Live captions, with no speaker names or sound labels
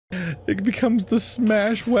It becomes the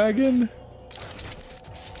smash wagon.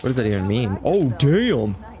 What does that even mean? Oh,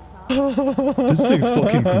 damn. This thing's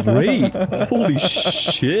fucking great. Holy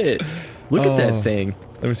shit. Look at that thing.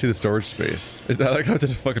 Let me see the storage space. I like how it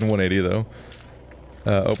did a fucking 180 though.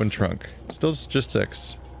 Open trunk. Still just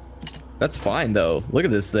 6. That's fine though. Look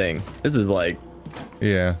at this thing. This is like...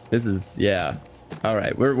 Yeah. This is... Yeah.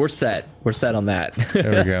 Alright, we're set. We're set on that.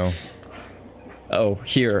 There we go. Oh,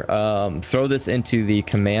 here. Throw this into the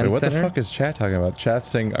command center. What the fuck is chat talking about? Chat's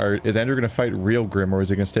saying, is Andrew gonna fight real Grim or is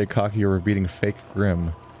he gonna stay cocky or beating fake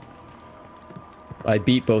Grim? I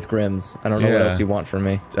beat both Grims. I don't know what else you want from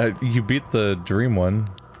me. You beat the Dream one.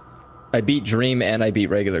 I beat Dream and I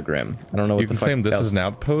beat regular Grim. I don't know what the fuck. You can claim this is an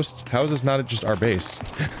outpost? How is this not just our base?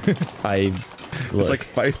 It's like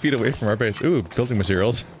 5 feet away from our base. Ooh, building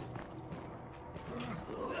materials.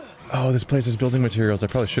 Oh, this place is building materials. I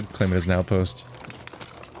probably should claim it as an outpost.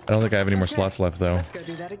 I don't think I have any more slots left, though. Let's go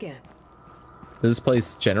do that again. Does this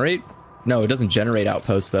place generate? No, it doesn't generate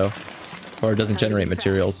outposts, though. Or it doesn't generate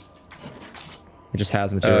materials. It just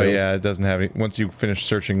has materials. Oh, yeah, it doesn't have any. Once you finish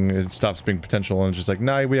searching, it stops being potential, and it's just like,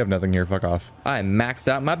 nah, we have nothing here, fuck off. I maxed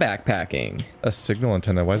out my backpacking. A signal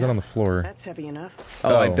antenna, why is that on the floor? That's heavy enough.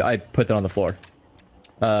 Oh, I put that on the floor.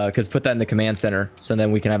 Because put that in the command center, so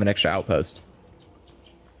then we can have an extra outpost.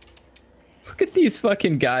 Look at these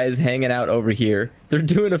fucking guys hanging out over here. They're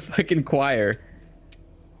doing a fucking choir.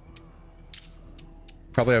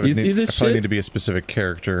 Probably have probably need to be a specific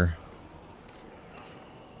character.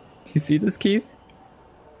 Do you see this, Keith?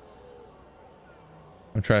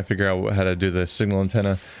 I'm trying to figure out how to do the signal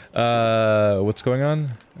antenna. What's going on?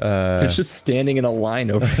 They're just standing in a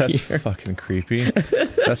line over that's here. That's fucking creepy.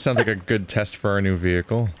 That sounds like a good test for our new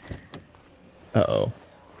vehicle. Uh-oh.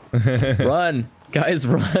 Run! Guys,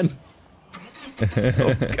 run!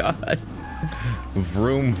 Oh, God.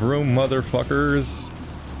 Vroom, vroom, motherfuckers.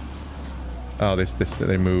 Oh,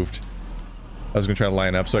 they moved. I was gonna try to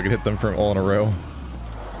line up so I could hit them from all in a row.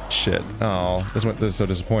 Shit. Oh, this is so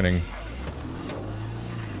disappointing.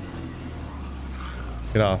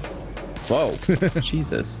 Get off. Whoa.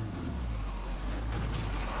 Jesus.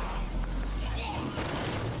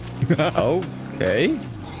 Okay.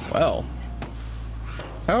 Well.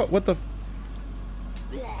 How? What the?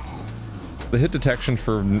 The hit detection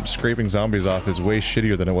for scraping zombies off is way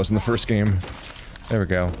shittier than it was in the first game. There we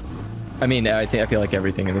go. I mean, I feel like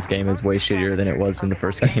everything in this game is way shittier than it was in the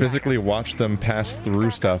first game. I physically watched them pass through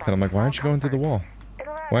stuff, and I'm like, why aren't you going through the wall?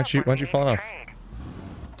 Why aren't you falling off?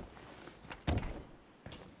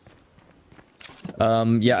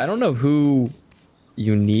 Yeah, I don't know who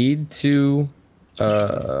you need to, do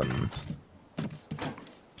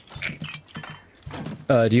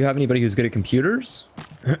you have anybody who's good at computers?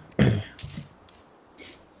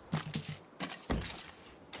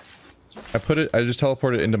 I just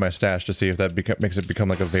teleported it into my stash to see if that makes it become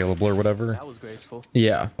like available or whatever. That was graceful.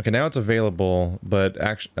 Yeah. Okay, now it's available, but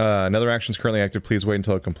another action is currently active. Please wait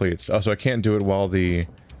until it completes. Oh, so I can't do it while I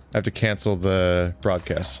have to cancel the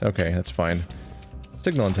broadcast. Okay, that's fine.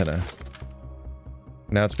 Signal antenna.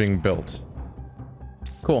 Now it's being built.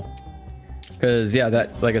 Cool. Because, yeah,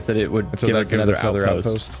 that, like I said, it would give us another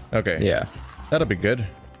outpost. Okay. Yeah. That'll be good.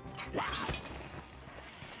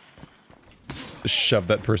 Just shove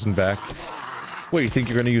that person back. What, you think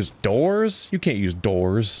you're gonna use doors? You can't use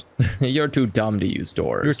doors. You're too dumb to use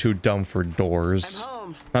doors. You're too dumb for doors.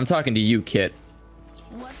 I'm talking to you, Kit.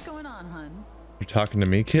 What's going on, hun? You're talking to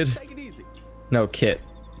me, kid? Take it easy. No, Kit.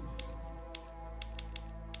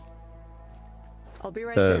 I'll be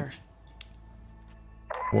right there.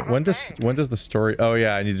 When does the story? Oh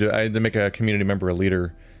yeah, I need to make a community member a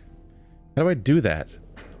leader. How do I do that?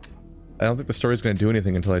 I don't think the story's gonna do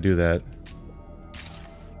anything until I do that.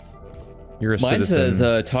 You're a citizen. Mine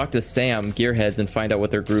says talk to Sam, Gearheads, and find out what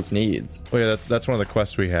their group needs. Oh yeah, that's one of the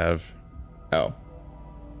quests we have. Oh.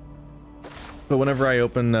 But whenever I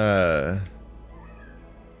open the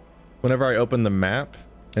map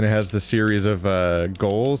and it has the series of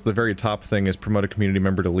goals, the very top thing is promote a community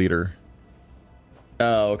member to leader.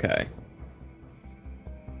 Oh, okay.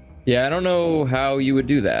 Yeah, I don't know how you would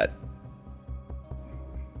do that.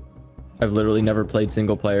 I've literally never played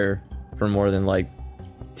single player for more than like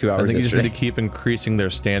 2 hours. I think you just need to keep increasing their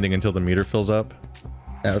standing until the meter fills up.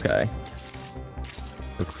 Okay.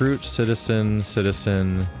 Recruit, citizen,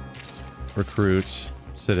 citizen, recruit,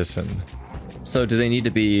 citizen. So do they need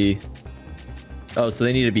to be... Oh, so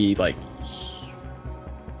they need to be like...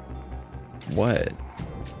 What?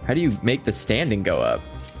 How do you make the standing go up?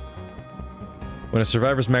 When a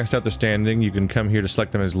survivor's maxed out their standing, you can come here to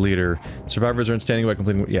select them as leader. Survivors earn standing by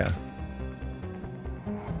completing... Yeah.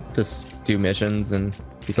 Just do missions and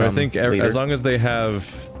become So I think leader? as long as they have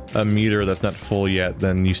a meter that's not full yet,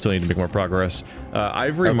 then you still need to make more progress.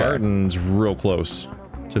 Ivory Okay. Martin's real close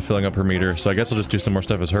to filling up her meter, so I guess I'll just do some more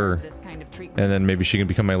stuff as her. This kind of treatment. And then maybe she can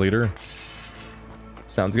become my leader.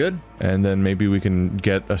 Sounds good. And then maybe we can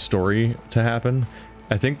get a story to happen.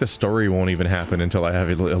 I think the story won't even happen until I have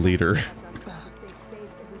a leader.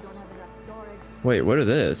 Wait, what are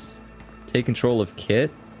this? Take control of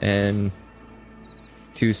Kit and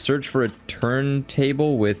to search for a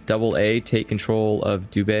turntable with double A, take control of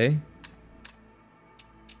Dubé.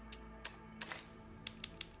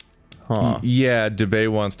 Huh. Yeah,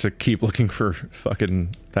 Debay wants to keep looking for fucking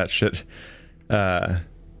that shit.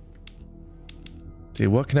 See,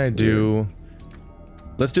 what can I do?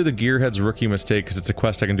 Let's do the Gearhead's rookie mistake, because it's a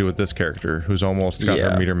quest I can do with this character, who's almost got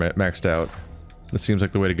her meter maxed out. This seems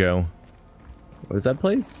like the way to go. What is that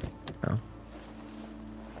place? Oh.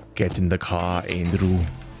 Get in the car, Andrew.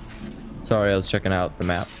 Sorry, I was checking out the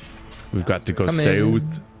map. We've got to go Come south. in.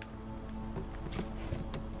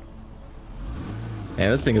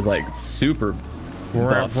 Man, this thing is like super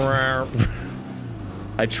buff.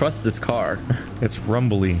 I trust this car. It's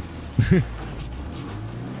rumbly.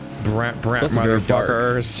 Brat, Plus very dark.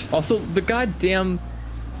 motherfuckers. Also, the goddamn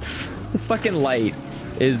the fucking light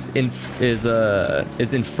is in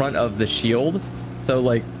front of the shield. So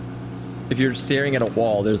like, if you're staring at a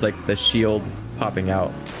wall, there's like the shield popping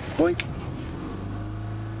out. Boink.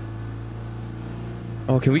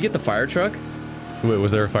 Oh, can we get the fire truck? Wait,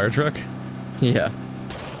 was there a fire truck? Yeah,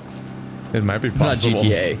 It might be it's not possible.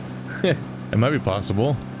 GTA. It might be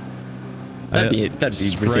possible. That'd be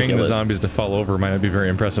Spraying ridiculous. the zombies to fall over might not be very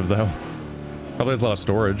impressive, though. Probably has a lot of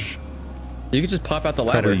storage. You could just pop out the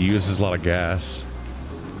ladder. Probably uses a lot of gas.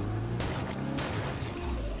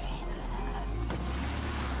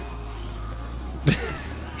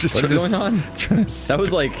 Just What is going on? Trying to That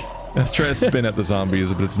was like, I was trying to spin at the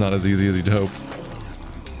zombies, but it's not as easy as you'd hope.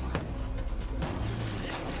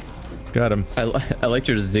 Got him. I liked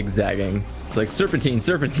your zigzagging. It's like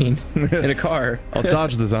serpentine in a car. I'll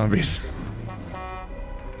dodge the zombies.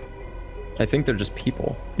 I think they're just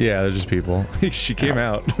people. Yeah, they're just people. She came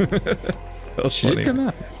out. That was She funny. did come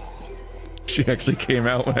out. She actually came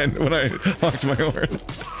out when I honked my horn.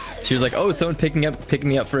 She was like, "Oh, someone picking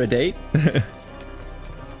me up for a date."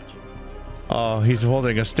 Oh, he's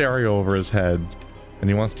holding a stereo over his head, and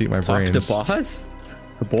he wants to eat my Talk brains. to boss.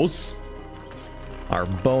 The boss. Our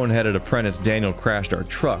boneheaded apprentice Daniel crashed our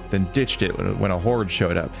truck, then ditched it when a horde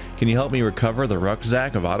showed up. Can you help me recover the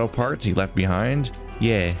rucksack of auto parts he left behind?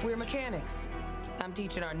 Yeah. We're mechanics. I'm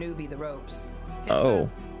teaching our newbie the ropes. It's Oh.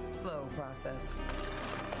 a slow process.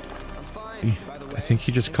 I'm fine, by the way. I think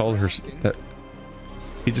he just called her that.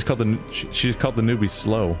 He just called the she just called the newbie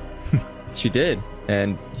slow. She did,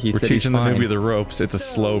 and he We're said he's teaching the fine. newbie the ropes. It's a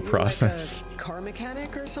So, slow you're like process. a car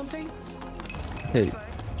mechanic or something? Hey,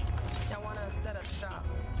 I want to set up shop.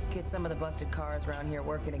 Get some of the busted cars around here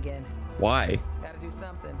working again. why? Gotta do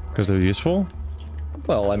something. Because they're useful.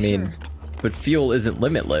 Well, I mean, Sure. but fuel isn't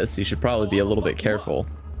limitless. You should probably be a little bit careful.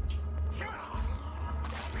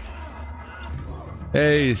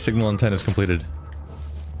 Hey, signal antenna's completed.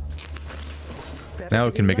 Now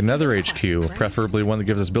we can make another HQ, preferably one that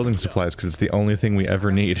gives us building supplies, because it's the only thing we ever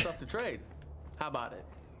need. Stuff to trade. How about it?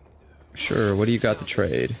 Sure. What do you got to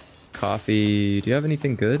trade? Coffee. Do you have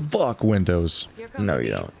anything good? Fuck Windows. Here come No, the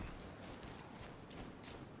you bees.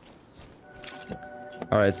 don't.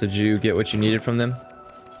 All right. So did you get what you needed from them?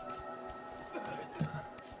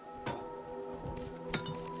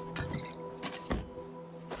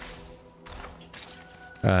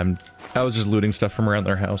 I was just looting stuff from around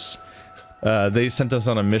their house. They sent us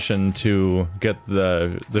on a mission to get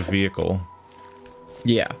the vehicle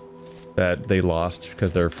Yeah. that they lost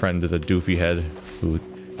because their friend is a doofy head who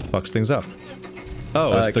fucks things up.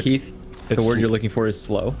 Oh, it's the Keith, the it's- word you're looking for is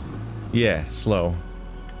slow. yeah, slow.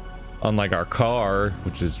 Unlike our car,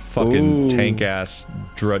 which is fucking Ooh. tank ass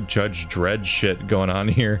Judge Dredd shit going on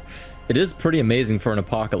here. It is pretty amazing for an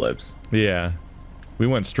apocalypse. Yeah, we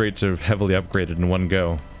went straight to heavily upgraded in one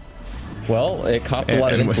go. Well, it costs a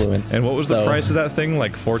lot of influence. And what was the so price of that thing?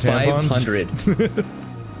 Like 4 tampons? 500.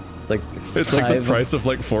 It's like It's like the five- price of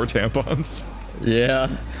like 4 tampons. Yeah.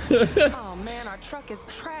 Oh man, our truck is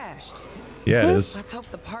trashed. Yeah, it is. Let's hope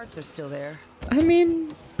the parts are still there. I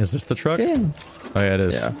mean, Is this the truck? damn. Oh yeah, it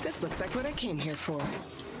is. Yeah. This looks like what I came here for.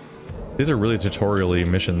 These are really tutorial-y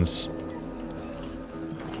missions.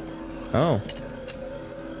 Oh.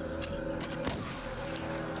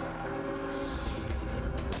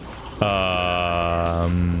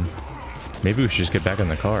 Maybe we should just get back in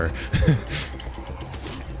the car.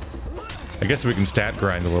 I guess we can stat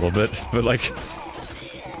grind a little bit, but like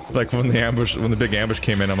when the big ambush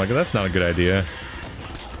came in, I'm like, that's not a good idea.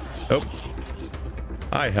 Oh.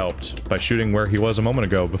 I helped by shooting where he was a moment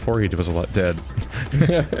ago before he was dead.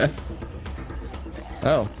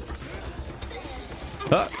 Oh.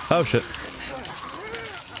 Oh shit.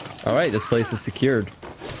 All right, this place is secured.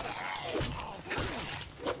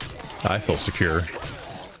 I feel secure.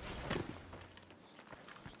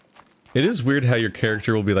 It is weird how your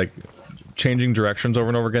character will be like changing directions over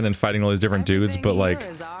and over again and fighting all these different dudes, but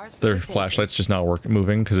like their flashlight's just not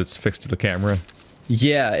moving because it's fixed to the camera.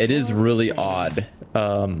 Yeah, it is really odd.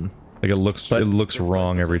 Like it looks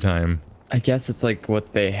wrong every time. I guess it's like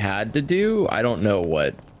what they had to do. I don't know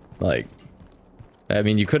what, like, I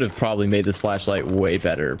mean, you could have probably made this flashlight way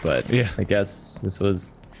better, but yeah, I guess this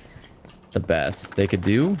was the best they could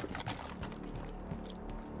do.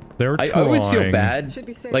 I always feel bad.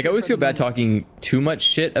 Like, I always feel bad talking too much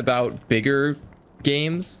shit about bigger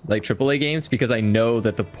games, like AAA games, because I know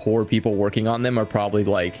that the poor people working on them are probably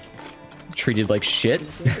like treated like shit.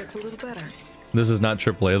 This is not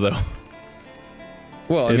AAA though.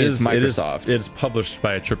 Well, I mean, it's Microsoft. It's published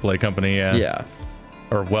by a AAA company, yeah. Yeah.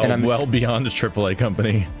 Or well beyond a AAA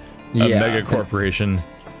company. A mega corporation.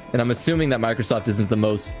 And I'm assuming that Microsoft isn't the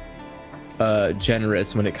most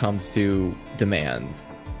generous when it comes to demands.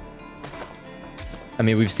 I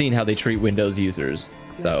mean, we've seen how they treat Windows users,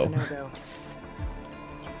 so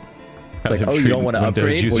it's like, oh, you don't want to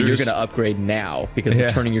upgrade? Well, you're going to upgrade now because we're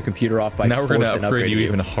turning your computer off by force. Now we're going to upgrade you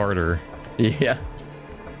even harder. Yeah.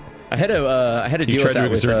 I had to deal with that. You tried to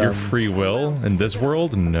exert your free will in this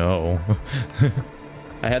world? No.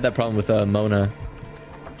 I had that problem with Mona.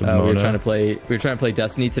 We were trying to play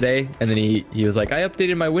Destiny today, and then he was like, I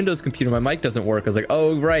updated my Windows computer, my mic doesn't work. I was like,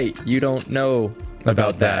 oh right, you don't know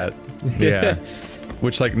about that. Yeah.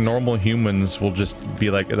 Which, like, normal humans will just be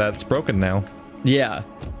like, that's broken now. Yeah.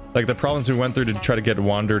 Like, the problems we went through to try to get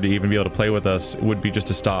Wander to even be able to play with us would be just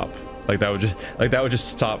to stop. Like, that would just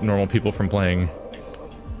stop normal people from playing.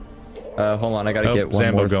 Hold on, I gotta get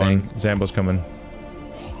one more thing. Zambo's coming.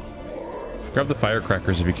 Grab the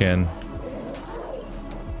firecrackers if you can.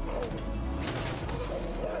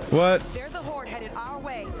 What? There's a horde headed our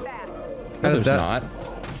way, fast. No, there's not.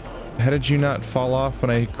 How did you not fall off when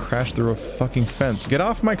I crashed through a fucking fence? Get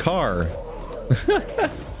off my car!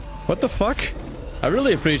 What the fuck? I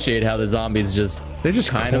really appreciate how the zombies just... They just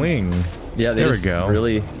cling. Yeah, they just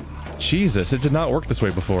really... Jesus, it did not work this way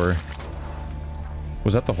before.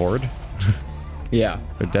 Was that the horde? Yeah.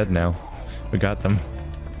 They're dead now. We got them.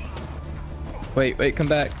 Wait, come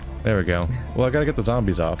back. There we go. Well, I gotta get the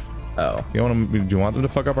zombies off. Oh. Do you want them to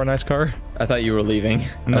fuck up our nice car? I thought you were leaving.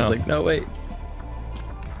 No. I was like, no, wait.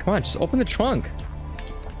 Come on, just open the trunk.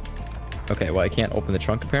 Okay, well, I can't open the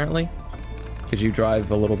trunk, apparently. Could you drive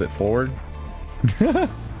a little bit forward?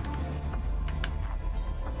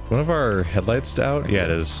 One of our headlights out? Yeah, it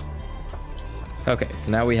is. Okay, so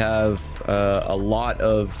now we have a lot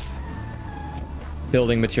of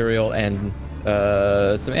building material and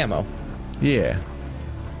some ammo. Yeah.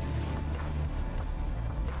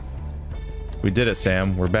 We did it,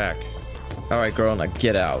 Sam. We're back. All right, girl, now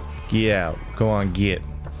get out. Get out. Go on, get.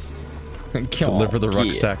 Deliver the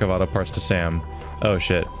rucksack of auto parts to Sam. Oh,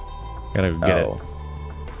 shit. Gotta go get it.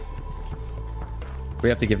 We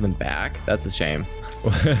have to give them back? That's a shame.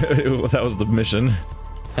 That was the mission.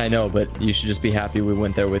 I know, but you should just be happy we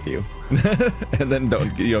went there with you. And then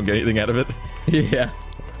you don't get anything out of it? Yeah.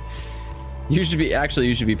 You should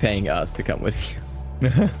be paying us to come with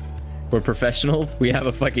you. We're professionals. We have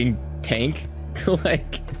a fucking tank.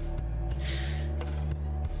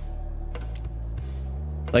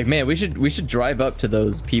 Like, man, we should drive up to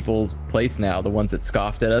those people's place now, the ones that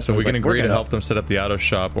scoffed at us. So we can agree to help them set up the auto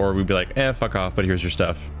shop, or we'd be like, fuck off, but here's your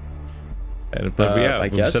stuff. And but yeah,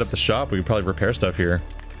 if we set up the shop, we could probably repair stuff here.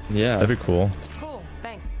 Yeah. That'd be cool. Cool,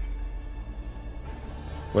 thanks.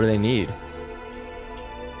 What do they need?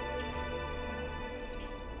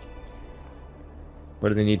 What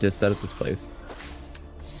do they need to set up this place?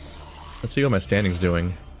 Let's see what my standing's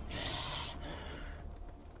doing.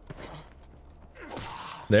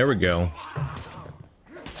 There we go.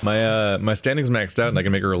 My standing's maxed out and I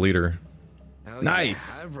can make her a leader.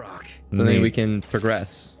 Nice. So then we can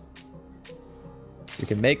progress. We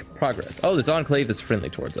can make progress. Oh, this enclave is friendly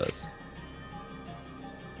towards us.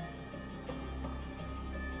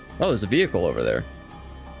 Oh, there's a vehicle over there.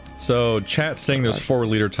 So chat's saying there's 4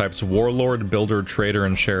 leader types: warlord, builder, trader,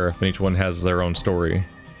 and sheriff, and each one has their own story.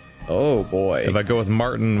 Oh boy. If I go with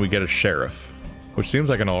Martin, we get a sheriff, which seems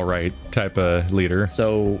like an alright type of leader.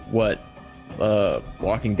 So what?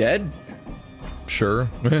 Walking Dead? Sure.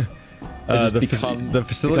 The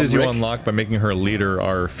facilities you unlock by making her a leader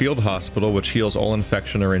are field hospital, which heals all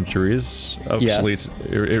infection or injuries. Obsolete.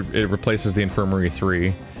 It replaces the infirmary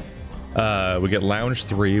 3. We get Lounge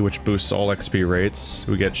 3, which boosts all XP rates.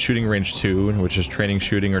 We get Shooting Range 2, which is training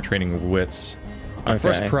shooting or training wits. Our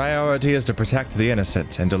first priority is to protect the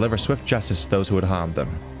innocent and deliver swift justice to those who would harm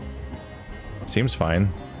them. Seems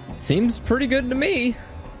fine. Seems pretty good to me.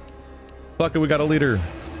 Fuck it, we got a leader.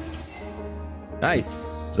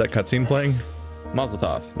 Nice. Is that cutscene playing? Mazel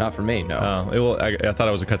tov. Not for me, no. I thought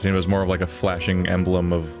it was a cutscene. It was more of like a flashing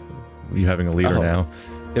emblem of you having a leader now.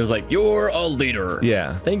 It was like, you're a leader.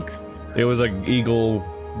 Yeah. Thanks. It was like eagle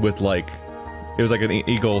with like... It was like an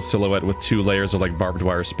eagle silhouette with 2 layers of like barbed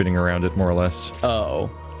wire spinning around it, more or less. Oh,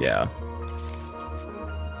 yeah.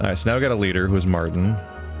 Alright, so now we got a leader who's Martin.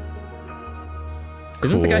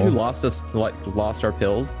 Isn't the guy Cool. who lost us, like, lost our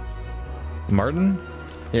pills? Martin?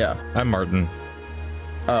 Yeah. I'm Martin.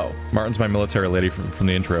 Oh. Martin's my military lady from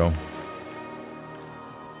the intro.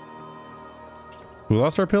 Who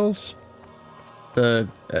lost our pills? The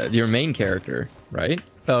your main character, right?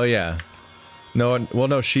 Oh yeah. No, well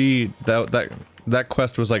no, that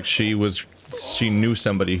quest was like she knew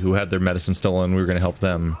somebody who had their medicine stolen and we were gonna help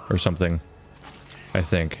them or something. I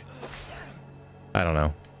think. I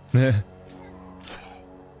don't know.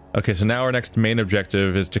 Okay, so now our next main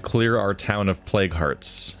objective is to clear our town of plague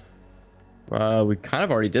hearts. We kind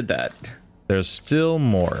of already did that. There's still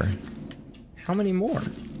more. How many more?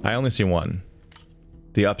 I only see one.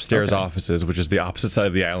 The upstairs offices, which is the opposite side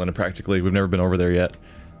of the island practically. We've never been over there yet.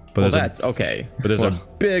 But Well, that's okay. But there's a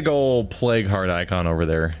big old plague heart icon over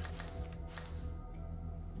there.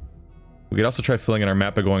 We could also try filling in our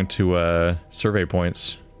map by going to survey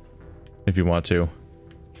points, if you want to.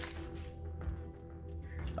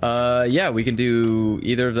 Yeah, we can do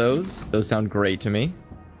either of those. Those sound great to me.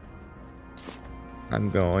 I'm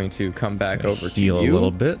going to come back over to you. Heal a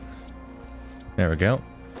little bit. There we go.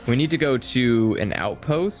 We need to go to an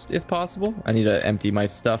outpost if possible. I need to empty my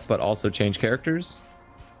stuff, but also change characters.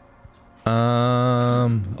 All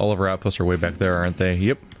of our outposts are way back there, aren't they?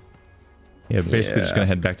 Yep. Yeah, basically just gonna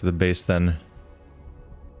head back to the base then.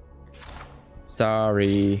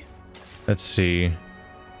 Sorry. Let's see.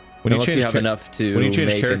 When Unless you have enough to when you change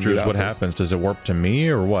make a new characters, what outpost. happens? Does it warp to me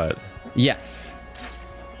or what? Yes.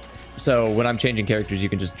 So when I'm changing characters, you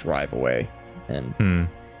can just drive away. And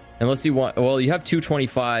unless you want, well, you have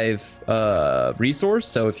 225 resource.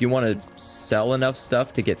 So if you want to sell enough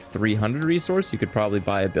stuff to get 300 resource, you could probably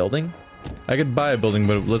buy a building. I could buy a building,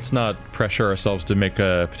 but let's not pressure ourselves to make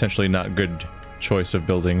a potentially not good choice of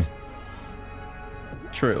building.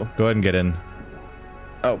 True. Go ahead and get in.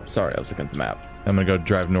 Oh, sorry, I was looking at the map. I'm gonna go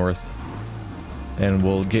drive north, and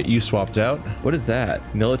we'll get you swapped out. What is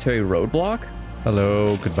that? Military roadblock?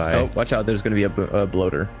 Hello, goodbye. Oh, watch out! There's going to be a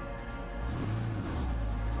bloater.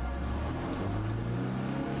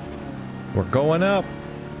 We're going up.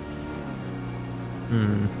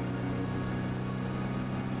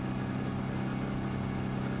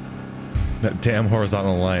 That damn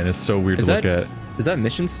horizontal line is so weird to look at. Is that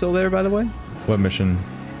mission still there, by the way? What mission?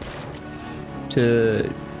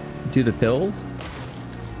 To do the pills?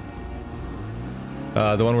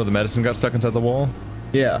 The one where the medicine got stuck inside the wall?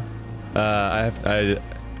 Yeah. Do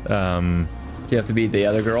You have to be the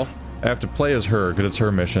other girl? I have to play as her because it's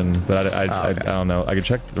her mission, but I don't know. I can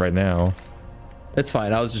check right now. It's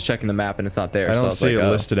fine. I was just checking the map and it's not there. I don't see like, it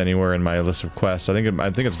listed anywhere in my list of quests. I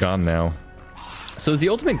think it's gone now. So is the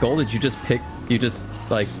ultimate goal that you just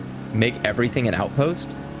like make everything an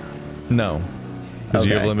outpost? No, because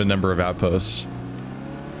you have a Okay. limited number of outposts.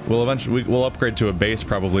 We'll eventually we'll upgrade to a base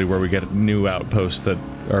probably where we get new outposts that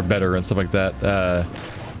are better and stuff like that.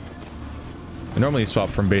 Normally you swap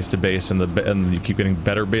from base to base, and you keep getting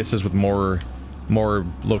better bases with more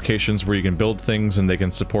locations where you can build things and they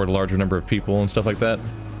can support a larger number of people and stuff like that.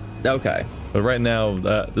 Okay. But right now,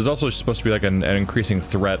 there's also supposed to be like an increasing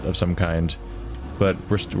threat of some kind, but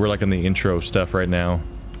we're like in the intro stuff right now.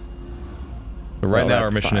 But right now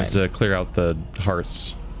our mission is to clear out the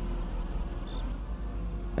hearts.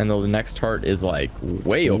 And the next heart is like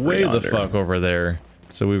way over Way yonder. the fuck over there.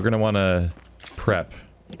 So we're gonna want to prep.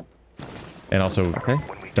 And also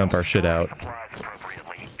dump our shit out.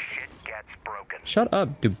 Shut up,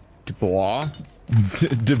 Dubois.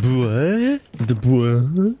 Dubois?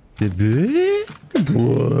 Dubois? Dubois?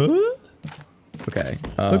 Dubois? Okay.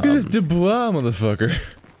 Look at this Dubois, motherfucker.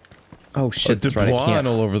 Oh shit, that's right. Dubois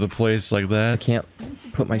all over the place like that. I can't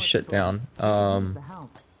put my shit down.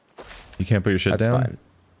 You can't put your shit That's down?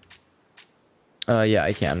 fine. Yeah,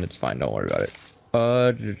 I can. It's fine. Don't worry about it.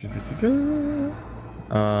 What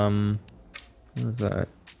is that?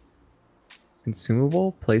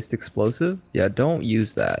 Consumable? Placed explosive? Yeah, don't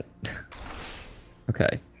use that.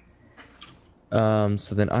 Okay.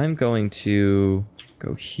 So then I'm going to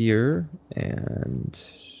go here and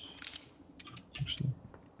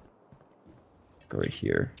Go right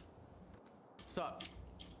here. Sup?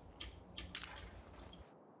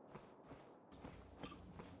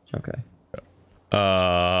 Okay.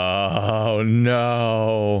 Oh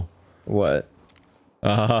no. What?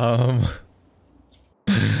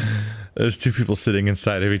 There's two people sitting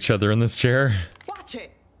inside of each other in this chair. Watch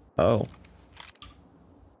it. Oh.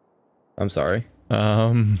 I'm sorry.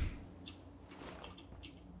 Oh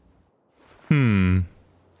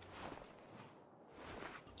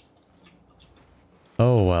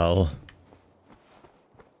well.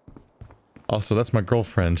 Also, that's my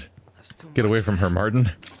girlfriend. Get away from her,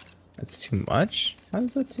 Martin. That's too much? How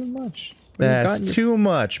is that too much? What have you got in That's your- too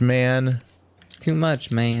much, man. It's too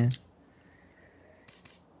much, man.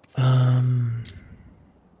 Didn't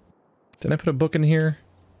I put a book in here?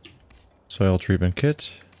 Soil treatment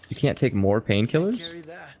kit. You can't take more painkillers? Carry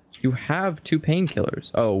that. You have 2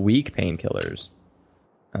 painkillers. Oh, weak painkillers.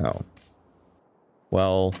 Oh.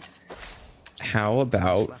 Well, how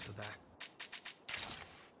about... Left of that.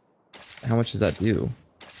 How much does that do?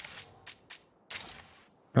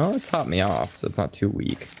 Oh, it topped me off, so it's not too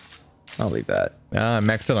weak. I'll leave that. Ah,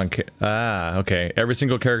 maxed out on okay. Every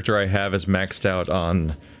single character I have is maxed out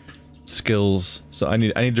on skills. So I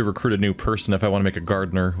need to recruit a new person if I want to make a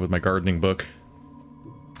gardener with my gardening book.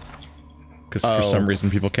 Because for some reason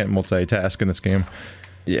people can't multitask in this game.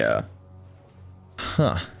 Yeah.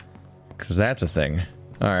 Huh. Because that's a thing.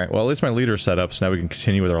 Alright, well at least my leader's set up, so now we can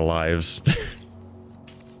continue with our lives.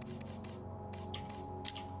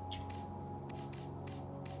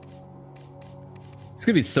 It's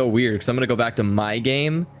gonna be so weird, because I'm gonna go back to my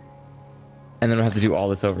game, and then I'll have to do all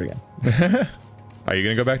this over again. Are you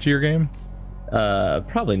gonna go back to your game?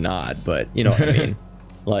 Probably not, but you know what I mean.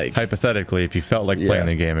 Like, Hypothetically, if you felt like playing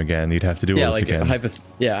the game again, you'd have to do all this again.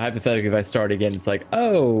 Hypothetically, if I start again, it's like,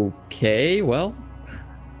 okay, well.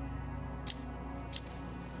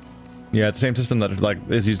 Yeah, it's the same system that like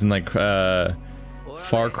is used in like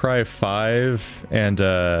Far Cry 5 and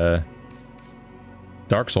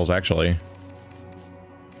Dark Souls actually.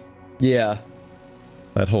 Yeah.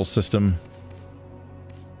 That whole system.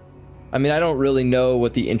 I mean, I don't really know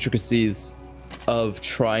what the intricacies of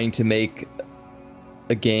trying to make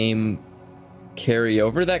a game carry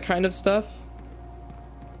over that kind of stuff.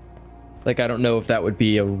 Like, I don't know if that would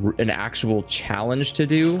be an actual challenge to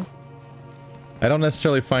do. I don't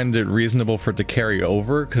necessarily find it reasonable for it to carry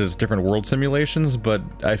over because it's different world simulations, but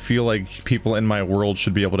I feel like people in my world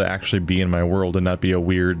should be able to actually be in my world and not be a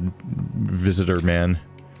weird visitor man.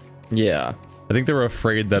 Yeah. I think they were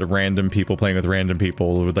afraid that random people playing with random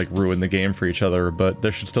people would like ruin the game for each other, but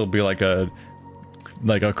there should still be like a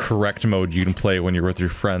correct mode you can play when you're with your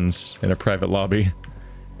friends in a private lobby.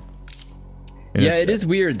 And yeah, it is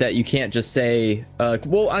weird that you can't just say,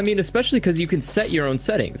 well, I mean, especially because you can set your own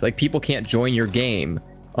settings. Like, people can't join your game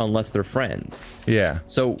unless they're friends. Yeah.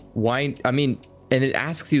 So why, I mean, and it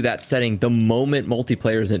asks you that setting the moment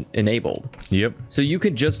multiplayer is enabled. Yep. So you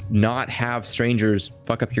could just not have strangers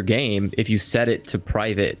fuck up your game if you set it to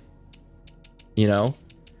private, you know?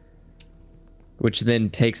 Which then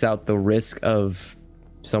takes out the risk of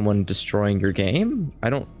someone destroying your game? I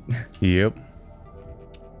don't... Yep.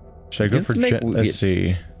 Should I go for... Let's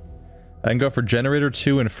see. I can go for Generator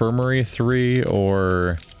 2, Infirmary 3,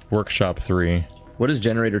 or Workshop 3. What does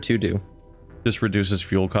Generator 2 do? Just reduces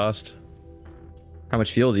fuel cost. How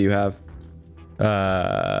much fuel do you have?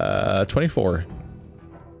 24.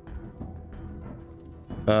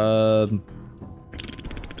 I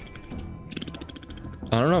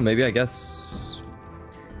don't know, maybe I guess...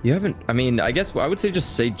 You haven't... I mean, I guess I would say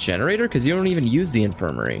just say Generator, because you don't even use the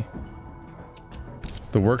Infirmary.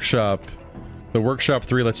 The Workshop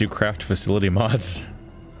 3 lets you craft facility mods.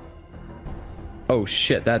 Oh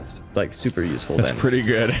shit, that's like super useful. That's then. pretty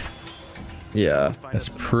good. Yeah. That's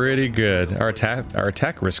pretty good. Our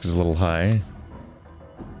attack risk is a little high.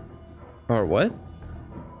 Or what?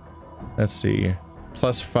 Let's see.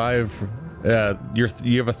 +5. You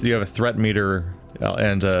have a threat meter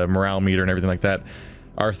and a morale meter and everything like that.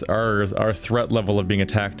 Our threat level of being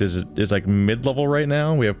attacked is like mid-level right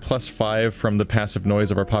now. We have +5 from the passive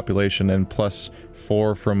noise of our population and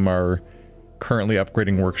 +4 from our currently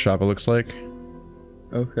upgrading workshop, it looks like.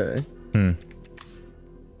 Okay.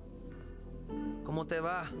 ¿Cómo te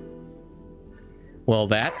va? Well,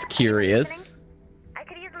 that's curious. I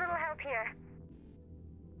could use a little help here.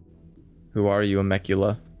 Who are you,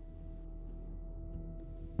 Amecula?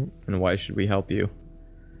 And why should we help you?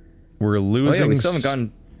 We're losing... Oh yeah, we still haven't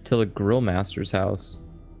gone to the Grill Master's house.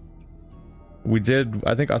 We did...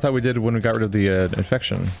 I thought we did when we got rid of the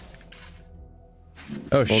infection.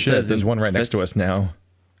 Oh Well, shit, there's one right next to us now.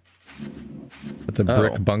 At the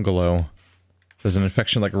brick bungalow. There's an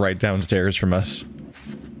infection like right downstairs from us.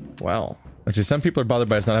 Well. Let's see, some people are bothered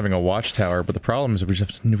by us not having a watchtower, but the problem is we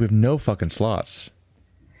have no fucking slots.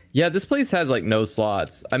 Yeah, this place has like no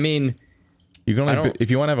slots. I mean, you can only if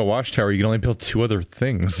you want to have a watchtower, you can only build 2 other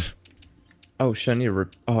things. Oh shit! I need to.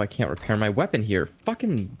 I can't repair my weapon here.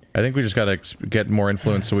 Fucking. I think we just gotta get more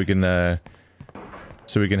influence so we can have.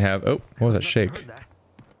 Oh, what was that shake?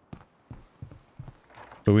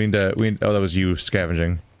 But we need to. Oh, that was you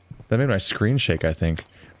scavenging. That made my screen shake, I think.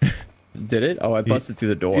 Did it? Oh, I busted through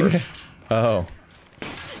the door. Yeah. Oh.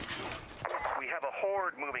 We have a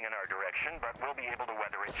horde moving in our direction, but we'll be able to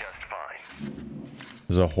weather it just fine.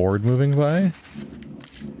 There's a horde moving by?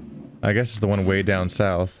 I guess it's the one way down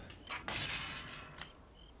south.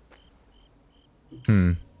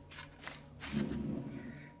 Hmm.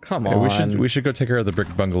 Come on. Yeah, we should go take care of the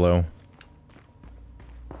brick bungalow.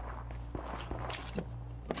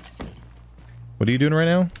 What are you doing right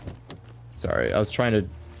now? Sorry, I was trying to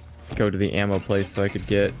go to the ammo place so I could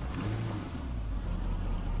get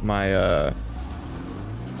my so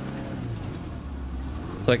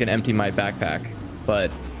I can empty my backpack, but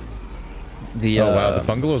the oh wow, the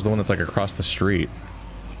bungalow is the one that's like across the street.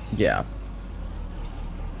 Yeah,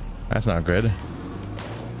 that's not good.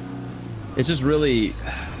 it's just really,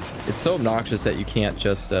 it's so obnoxious that you can't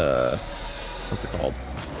just what's it called,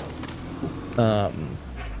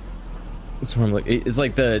 what's the one, like it's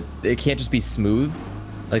like it can't just be smooth.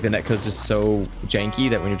 Like the netcode's just so janky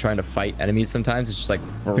that when you're trying to fight enemies sometimes it's just like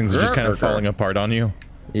things are just kind of falling apart on you.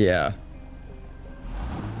 Yeah.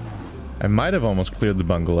 I might have almost cleared the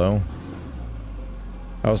bungalow.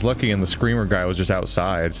 I was lucky and the screamer guy was just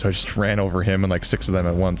outside, so I just ran over him and like 6 of them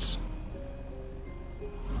at once.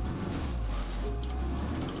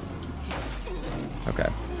 Okay.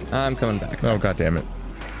 I'm coming back. Oh god damn it.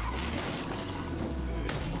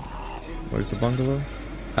 Where's the bungalow?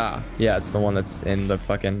 Ah, yeah, it's the one that's in the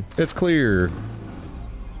fucking... It's clear.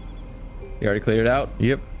 You already cleared it out?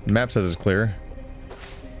 Yep. Map says it's clear.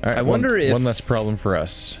 Alright, I wonder if... One less problem for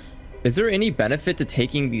us. Is there any benefit to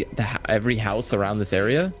taking every house around this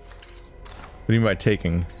area? What do you mean by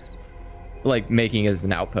taking? Like making as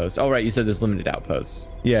an outpost. Oh right, you said there's limited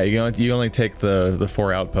outposts. Yeah, you only take the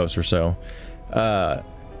 4 outposts or so.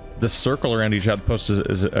 The circle around each outpost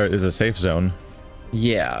is a safe zone.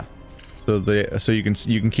 Yeah. So you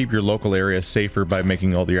can keep your local area safer by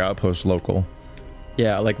making all your outposts local.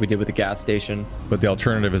 Yeah, like we did with the gas station. But the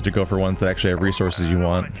alternative is to go for ones that actually have resources you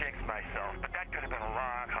want.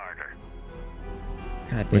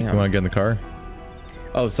 God damn. You want to get in the car?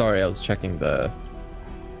 Oh, sorry, I was checking the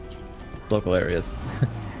local areas.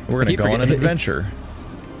 We're gonna go on an adventure.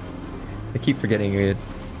 I keep forgetting it.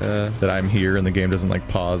 That I'm here and the game doesn't like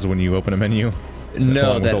pause when you open a menu.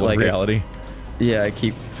 No, that like reality. Yeah, I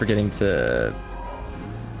keep forgetting to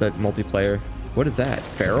that multiplayer. What is that?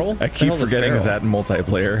 Feral? I keep forgetting that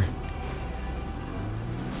multiplayer.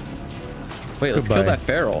 Wait, let's kill that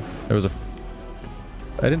feral. There was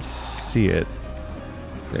I didn't see it.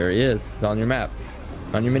 There he is. It's on your map.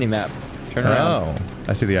 On your mini map. Turn around. Oh,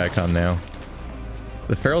 I see the icon now.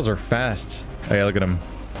 The ferals are fast. Oh yeah, look at him.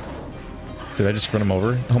 Did I just run him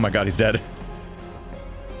over? Oh my god, he's dead.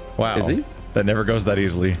 Wow. Is he? That never goes that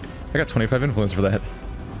easily. I got 25 influence for that.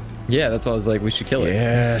 Yeah, that's why I was like, we should kill it.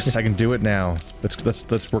 Yes, I can do it now. Let's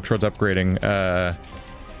work towards upgrading.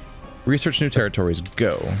 Research new territories.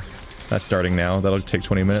 Go. That's starting now. That'll take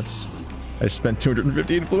 20 minutes. I spent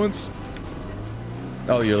 250 influence.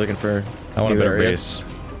 Oh, you're looking for... I want a better base.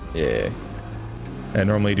 Yeah. I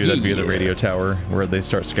normally do that via the radio tower, where they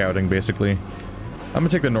start scouting, basically. I'm gonna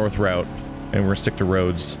take the north route, and we're gonna stick to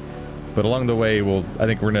roads. But along the way, I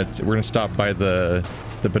think we're gonna stop by the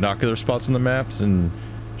binocular spots on the maps and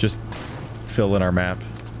just fill in our map.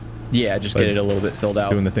 Yeah, just get it a little bit filled out.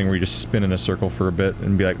 Doing the thing where you just spin in a circle for a bit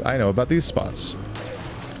and be like, I know about these spots.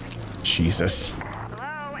 Jesus.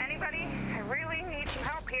 Hello, anybody? I really need some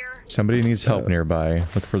help here. Somebody needs help nearby.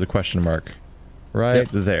 Look for the question mark. Right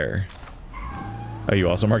there. Oh, you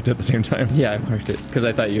also marked it at the same time? Yeah, I marked it because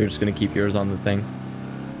I thought you were just gonna keep yours on the thing.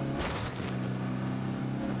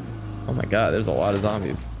 Oh my god, there's a lot of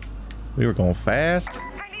zombies. We were going fast.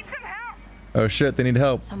 I need some help. Oh shit, they need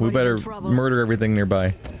help. Somebody's we better in trouble. murder everything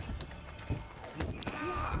nearby.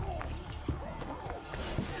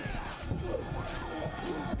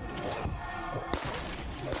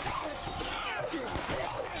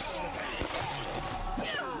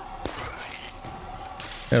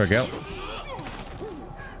 There we go.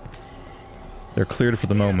 They're cleared for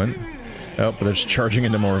the moment. Oh, but they're just charging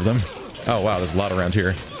into more of them. Oh wow, there's a lot around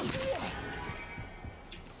here.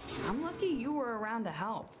 I'm lucky you were around to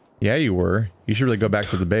help. Yeah, you were. You should really go back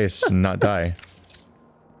to the base and not die.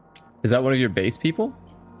 Is that one of your base people?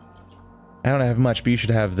 I don't have much, but you should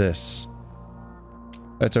have this.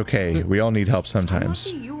 That's okay. We all need help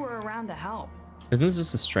sometimes. Lucky you were around to help. Isn't this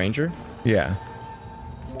just a stranger? Yeah.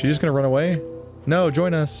 She just gonna run away? No,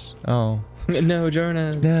 join us. Oh. No,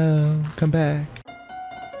 Jonah. No, come back.